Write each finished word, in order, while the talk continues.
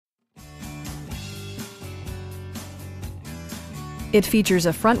It features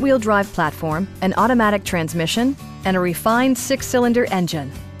a front-wheel drive platform, an automatic transmission, and a refined 6-cylinder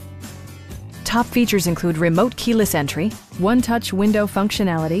engine. Top features include remote keyless entry, one-touch window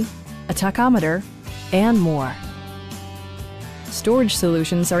functionality, a tachometer, and more. Storage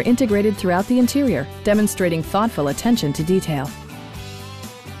solutions are integrated throughout the interior, demonstrating thoughtful attention to detail.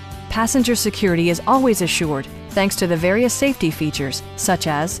 Passenger security is always assured thanks to the various safety features such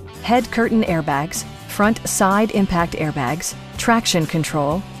as head curtain airbags, front side impact airbags, traction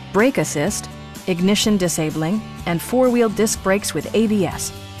control, brake assist, ignition disabling, and four-wheel disc brakes with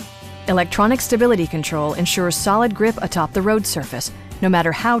ABS. Electronic stability control ensures solid grip atop the road surface, no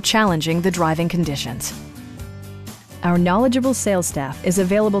matter how challenging the driving conditions. Our knowledgeable sales staff is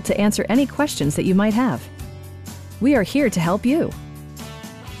available to answer any questions that you might have. We are here to help you.